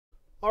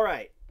All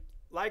right,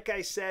 like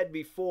I said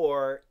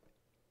before,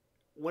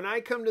 when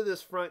I come to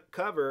this front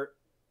cover,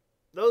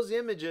 those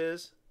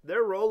images,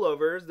 they're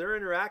rollovers, they're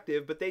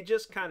interactive, but they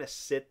just kind of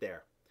sit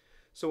there.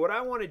 So what I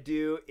want to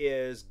do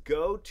is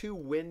go to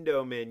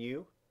Window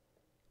menu,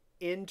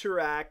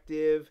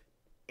 Interactive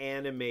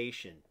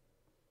Animation.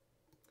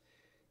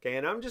 Okay,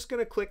 and I'm just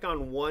going to click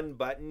on one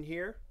button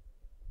here,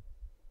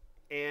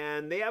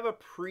 and they have a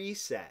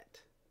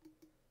preset.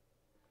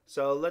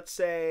 So let's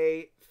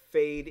say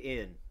fade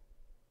in.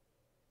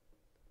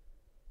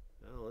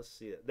 Oh, let's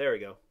see it. There we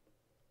go.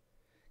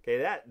 Okay,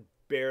 that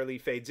barely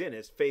fades in.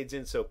 It fades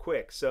in so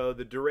quick. So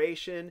the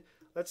duration,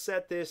 let's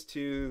set this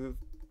to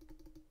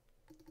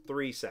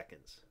 3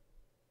 seconds.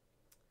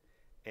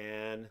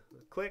 And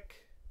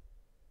click.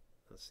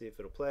 Let's see if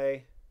it'll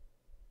play.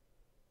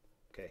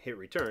 Okay, hit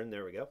return.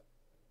 There we go.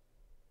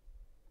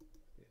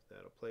 See if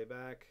that'll play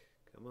back.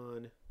 Come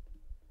on.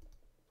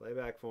 Play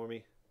back for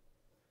me.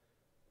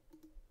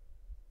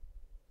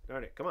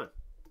 Darn it. Come on.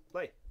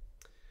 Play.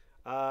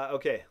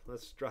 Okay,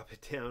 let's drop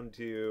it down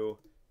to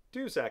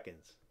 2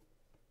 seconds.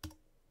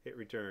 Hit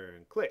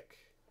return. Click.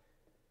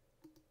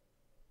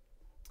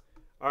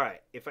 All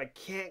right, if I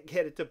can't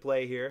get it to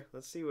play here,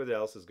 let's see what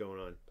else is going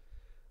on.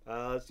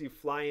 Let's do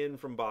fly in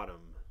from bottom.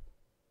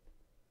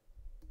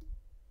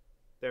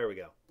 There we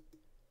go.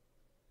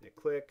 Hit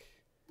click.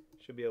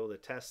 Should be able to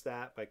test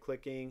that by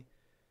clicking.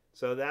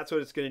 So that's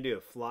what it's going to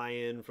do, fly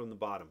in from the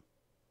bottom.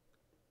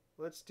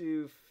 Let's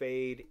do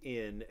fade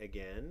in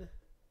again.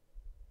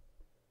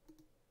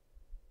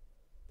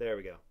 There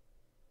we go.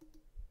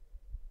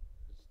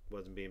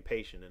 Wasn't being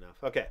patient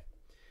enough. Okay.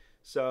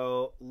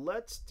 So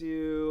let's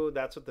do,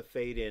 that's what the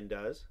fade in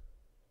does.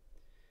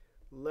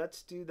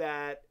 Let's do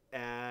that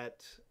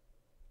at,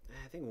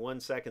 I think 1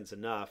 second's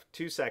enough.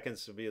 2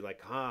 seconds would be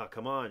like,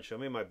 come on, show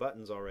me my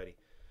buttons already.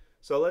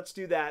 So let's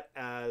do that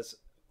as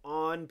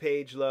on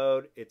page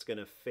load, it's going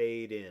to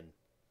fade in.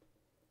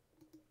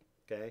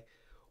 Okay.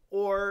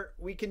 Or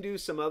we can do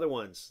some other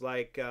ones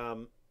like,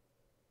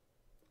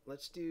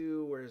 let's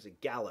do, where is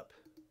it? Gallop.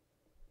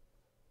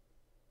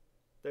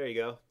 There you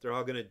go. They're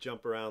all going to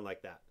jump around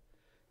like that.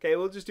 Okay,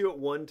 we'll just do it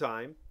one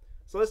time.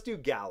 So let's do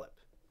gallop.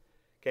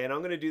 Okay, and I'm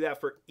going to do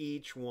that for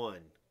each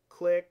one.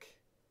 Click,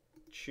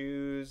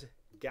 choose,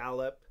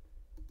 gallop,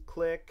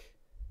 click,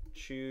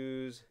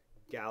 choose,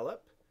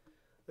 gallop.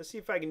 Let's see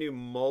if I can do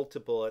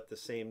multiple at the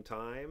same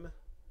time.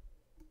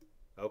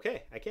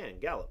 Okay, I can.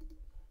 Gallop.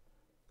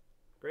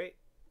 Great.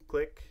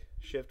 Click,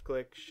 shift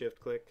click, shift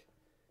click.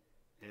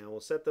 And we'll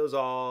set those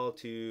all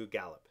to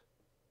gallop.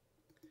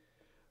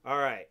 All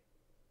right.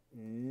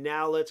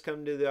 Now let's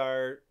come to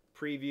our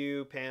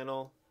preview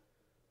panel.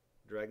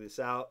 Drag this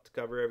out to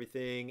cover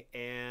everything.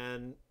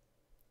 And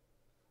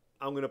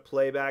I'm going to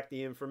play back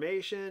the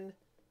information.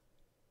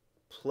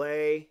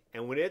 Play.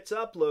 And when it's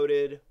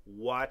uploaded,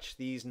 watch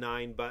these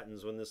 9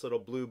 buttons when this little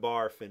blue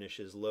bar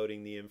finishes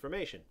loading the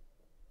information.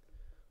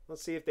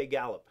 Let's see if they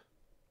gallop.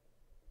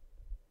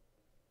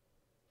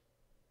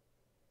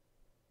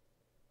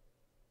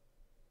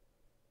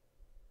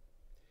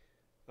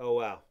 Oh,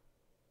 wow.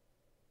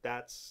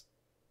 That's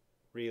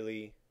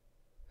really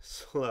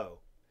slow.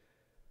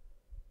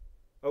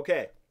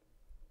 Okay.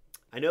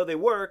 I know they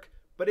work,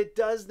 but it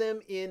does them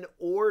in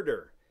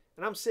order.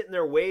 And I'm sitting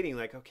there waiting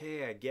like,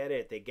 okay, I get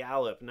it. They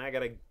gallop, and I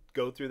got to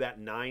go through that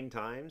 9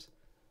 times.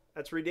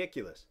 That's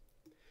ridiculous.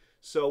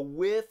 So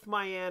with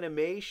my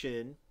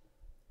animation,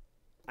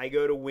 I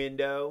go to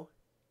Window,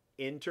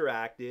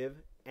 Interactive,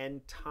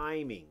 and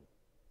Timing.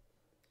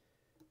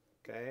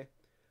 Okay.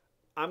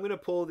 I'm going to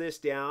pull this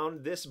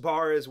down. This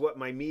bar is what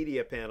my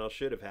media panel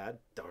should have had.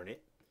 Darn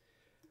it.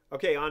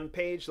 Okay, on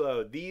page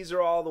load, these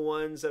are all the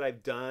ones that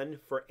I've done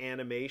for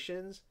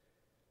animations,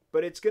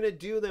 but it's going to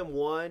do them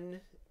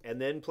one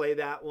and then play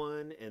that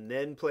one and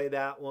then play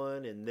that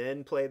one and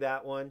then play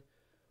that one.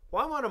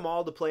 Well, I want them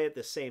all to play at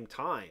the same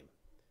time.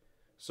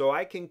 So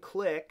I can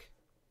click,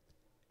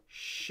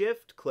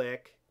 shift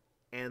click,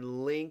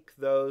 and link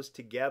those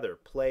together,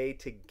 play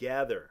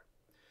together.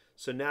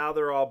 So now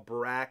they're all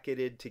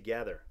bracketed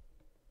together.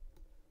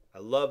 I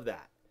love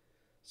that.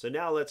 So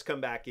now let's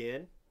come back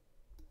in.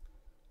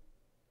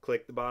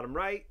 Click the bottom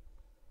right,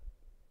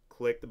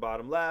 click the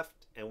bottom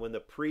left, and when the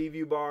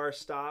preview bar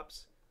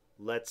stops,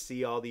 let's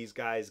see all these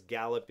guys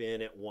gallop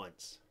in at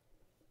once.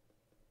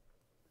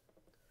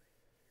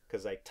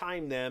 Because I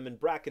timed them and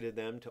bracketed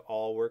them to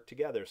all work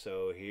together.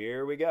 So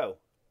here we go.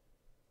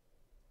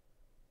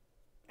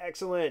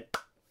 Excellent.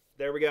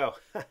 There we go.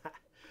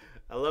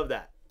 I love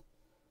that.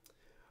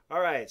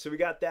 All right, so we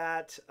got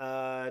that.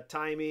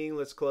 Timing,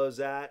 let's close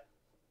that.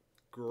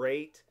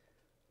 Great.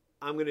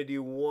 I'm going to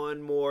do one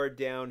more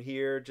down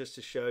here just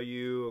to show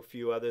you a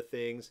few other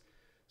things.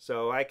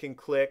 So I can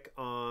click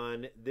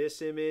on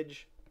this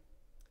image,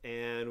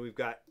 and we've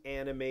got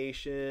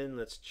animation.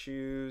 Let's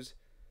choose,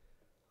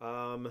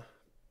 let's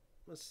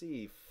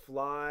see,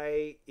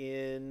 fly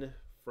in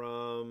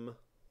from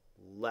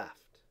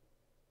left.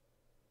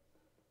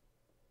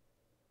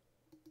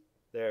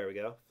 There we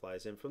go,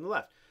 flies in from the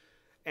left.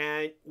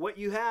 And what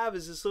you have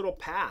is this little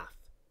path.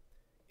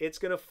 it's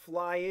going to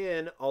fly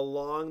in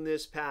along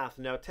this path.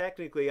 Now,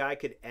 technically, I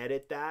could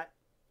edit that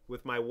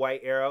with my white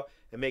arrow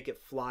and make it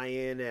fly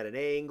in at an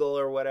angle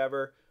or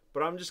whatever,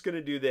 but I'm just going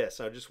to do this.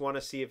 I just want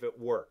to see if it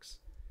works.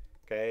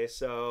 Okay,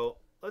 so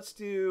let's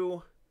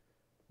do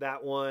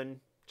that one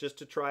just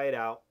to try it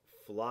out.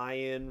 Fly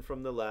in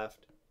from the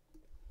left.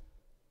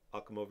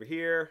 I'll come over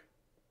here,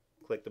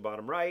 click the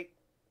bottom right,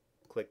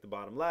 click the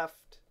bottom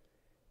left,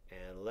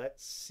 and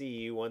let's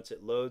see, once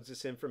it loads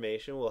this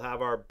information, we'll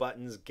have our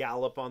buttons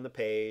gallop on the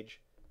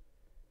page,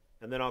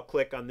 and then I'll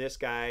click on this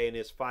guy and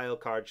his file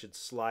card should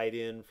slide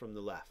in from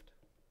the left.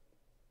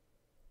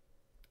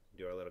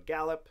 Do our little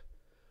gallop.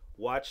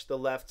 Watch the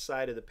left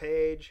side of the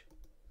page.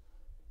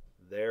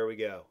 There we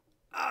go.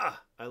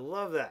 Ah, I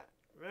love that.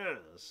 Man,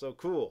 that's so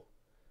cool.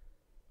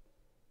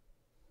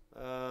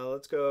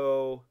 Let's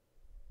go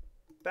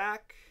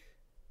back.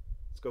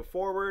 Let's go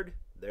forward.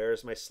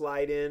 There's my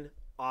slide in.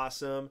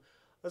 Awesome.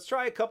 Let's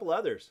try a couple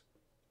others.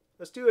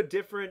 Let's do a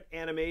different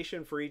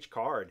animation for each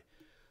card.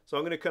 So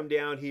I'm going to come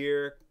down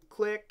here,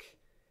 click,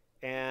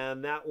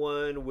 and that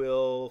one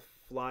will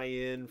fly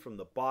in from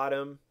the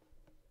bottom.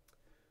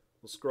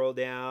 We'll scroll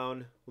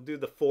down. We'll do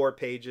the 4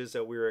 pages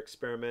that we were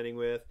experimenting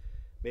with.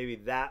 Maybe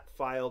that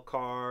file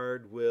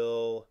card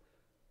will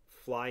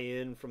fly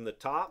in from the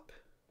top.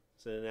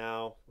 So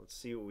now let's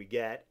see what we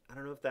get. I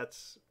don't know if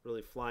that's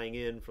really flying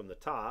in from the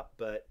top,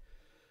 but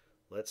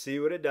let's see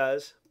what it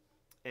does.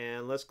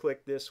 And let's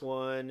click this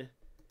one.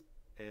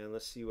 And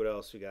let's see what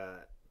else we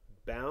got.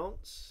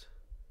 Bounce.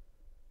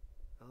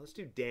 Let's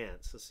do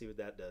dance. Let's see what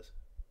that does.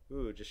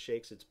 Ooh, it just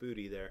shakes its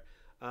booty there.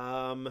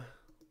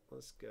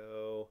 Let's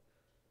go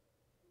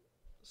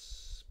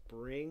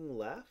spring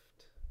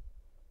left.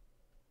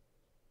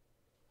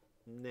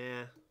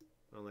 Nah,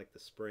 I don't like the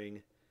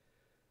spring.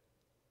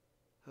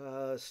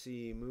 Let's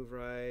see, move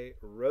right,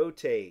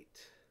 rotate.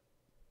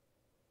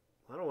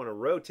 I don't want to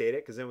rotate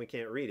it because then we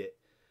can't read it.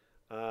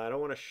 I don't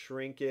want to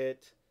shrink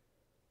it.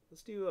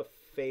 Let's do a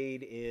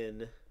fade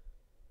in.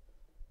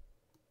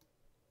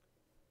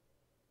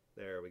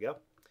 There we go.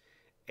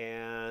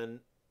 And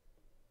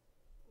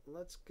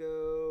let's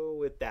go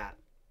with that.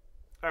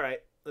 All right,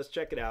 let's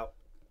check it out.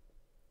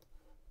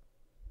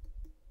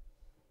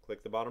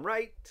 Click the bottom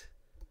right,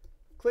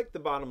 click the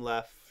bottom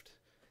left,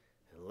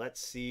 and let's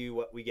see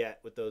what we get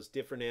with those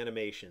different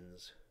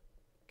animations.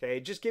 Okay,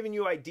 just giving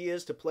you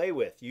ideas to play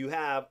with. You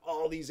have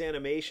all these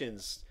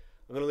animations.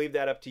 I'm going to leave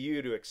that up to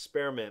you to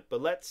experiment,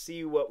 but let's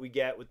see what we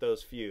get with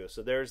those few.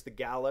 So there's the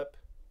gallop.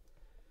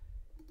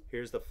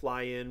 Here's the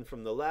fly in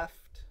from the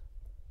left.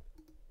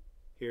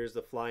 Here's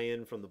the fly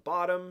in from the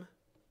bottom.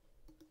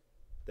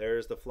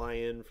 There's the fly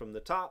in from the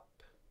top.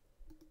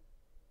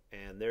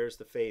 And there's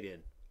the fade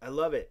in. I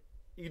love it.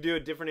 You can do a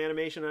different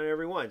animation on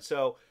every one.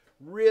 So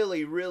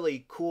really,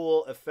 really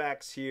cool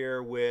effects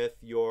here with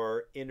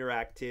your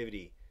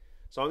interactivity.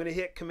 So I'm going to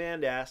hit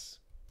Command S,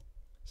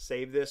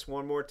 save this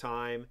one more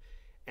time.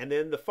 And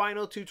then the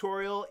final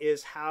tutorial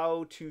is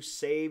how to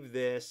save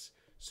this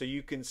so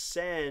you can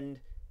send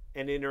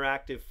an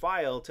interactive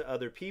file to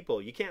other people.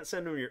 You can't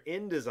send them your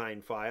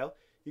InDesign file.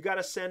 You got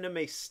to send them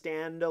a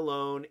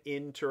standalone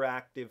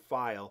interactive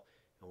file.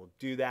 And we'll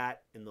do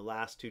that in the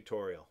last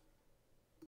tutorial.